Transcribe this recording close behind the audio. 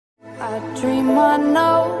I dream I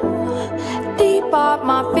know deep up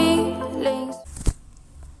my feelings.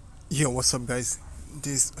 Yo, what's up guys?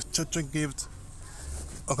 This is a church gift.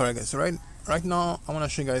 Okay guys, right now I want to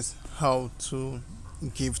show you guys how to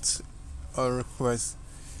gift or request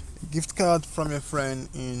gift card from your friend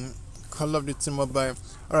in Call of Duty Mobile.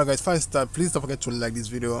 Alright guys, first start, please don't forget to like this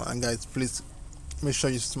video, and guys please make sure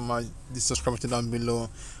you smash the subscribe button down below.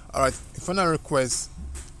 Alright, if you want to request,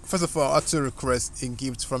 first of all, how to request a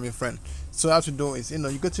gift from your friend. So how to do is,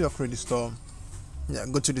 you go to your credit store,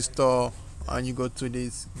 go to the store and you go to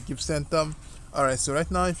this gift center. Alright, so right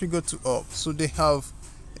now if you go to so they have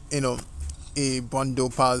a bundle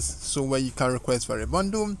pass, so where you can request for a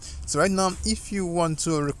bundle. So right now if you want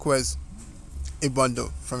to request a bundle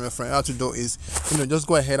from your friend, how to do is just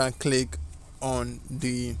go ahead and click on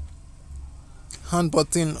the hand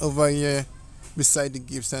button over here beside the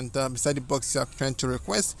gift center, beside the box you are trying to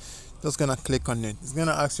request. Just gonna click on it. It's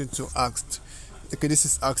gonna ask you to ask, okay, this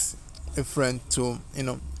is ask a friend to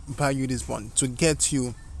buy you this one, to get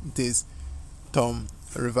you this Tom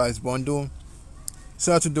revised bundle.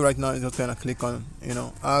 So how to do right now is just gonna click on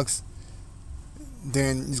ask,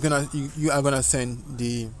 then it's gonna you are gonna send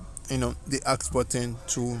the the ask button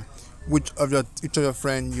to which of your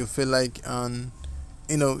friend you feel like. And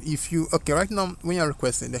if you right now when you're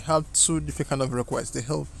requesting, they have two different kind of requests.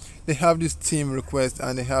 They have this team request,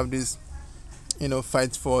 and they have this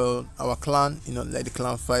fight for our clan, let the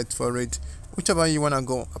clan fight for it. Whichever you want to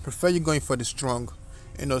go, I prefer you going for the strong,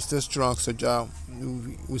 stay strong, soldier.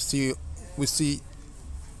 We see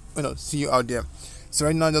see you out there. So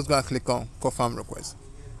right now just gonna click on confirm request.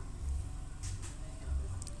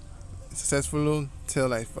 Successful, tell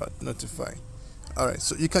life notify. Alright,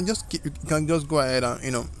 so you can just go ahead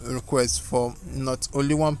and request for not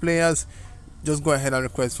only one players. Just go ahead and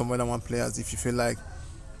request for more than one players if you feel like.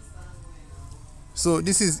 So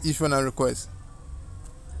this is if you wanna request.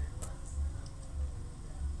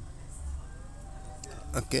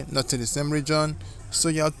 Okay, not to the same region, so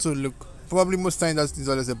you have to look. Probably most times that is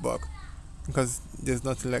always a bug, because there's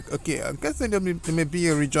nothing like, okay, I guess there may be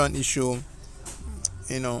a region issue,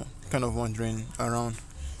 kind of wandering around.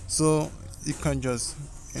 So you can just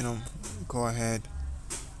go ahead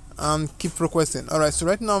and keep requesting. Alright, so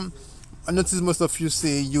right now I notice most of you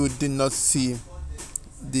say you did not see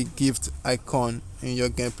the gift icon in your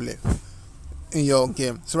gameplay, in your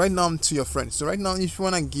game. So right now to your friend. So right now if you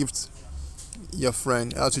want to gift your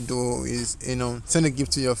friend, how to do is send a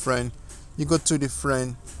gift to your friend. You go to the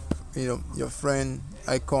friend, your friend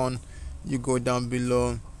icon, you go down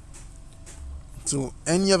below to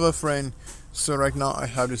any other friend. So right now I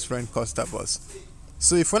have this friend called Starboss.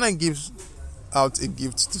 So if when I give out a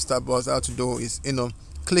gift to Starboss, how to do is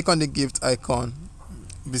click on the gift icon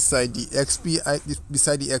beside the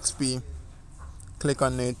XP, click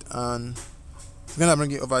on it, and it's gonna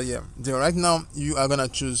bring it over here. Then right now you are gonna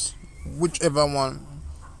choose whichever one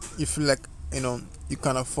you feel like you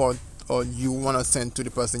can afford or you want to send to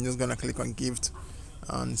the person. You're just gonna click on gift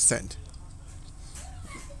and send.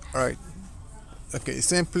 Alright, okay,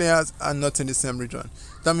 same players are not in the same region.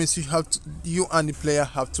 That means you and the player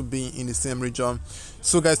have to be in the same region.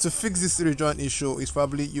 So guys, to fix this region issue is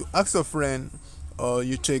probably you ask your friend, or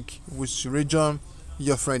you check which region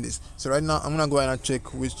your friend is. So right now I'm gonna go ahead and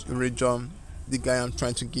check which region the guy I'm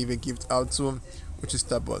trying to give a gift out to, which is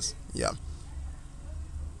Starboss. Yeah.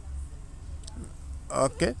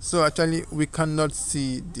 Okay, so actually we cannot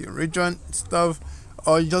see the region stuff,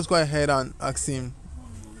 or you just go ahead and ask him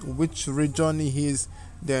which region he is.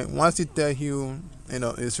 Then once he tell you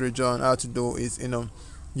his region, how to do is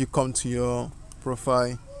you come to your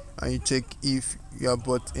profile and you check if you are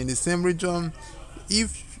both in the same region.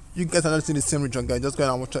 If you guys are not in the same region, guys, just go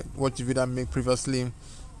ahead and watch the video I made previously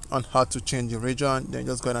on how to change your region. Then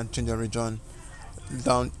just go ahead and change your region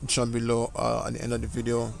down below at the end of the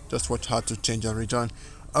video. Just watch how to change your region.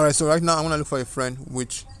 Alright, so right now I'm gonna look for a friend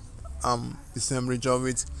which the same region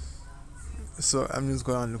with. So I'm just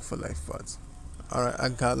gonna look for life fat. Alright, I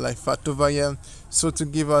got life fat over here. So to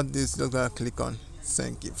give out this, just gonna click on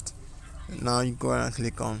send gift. Now you go and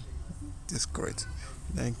click on Discord,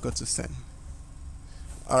 then go to send.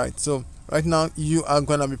 Alright, so right now you are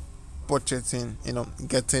gonna be purchasing,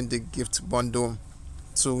 getting the gift bundle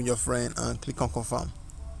to your friend, and click on confirm,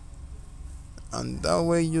 and that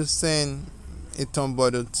way you send a Tom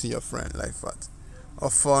bundle to your friend like that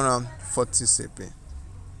of 440 CP.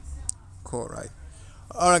 Cool, right?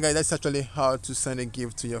 Alright guys, that's actually how to send a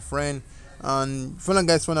gift to your friend. And if you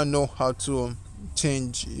guys wanna know how to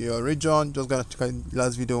change your region, just gonna check out the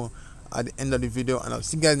last video at the end of the video, and I'll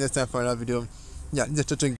see you guys next time for another video. Yeah,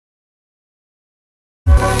 this is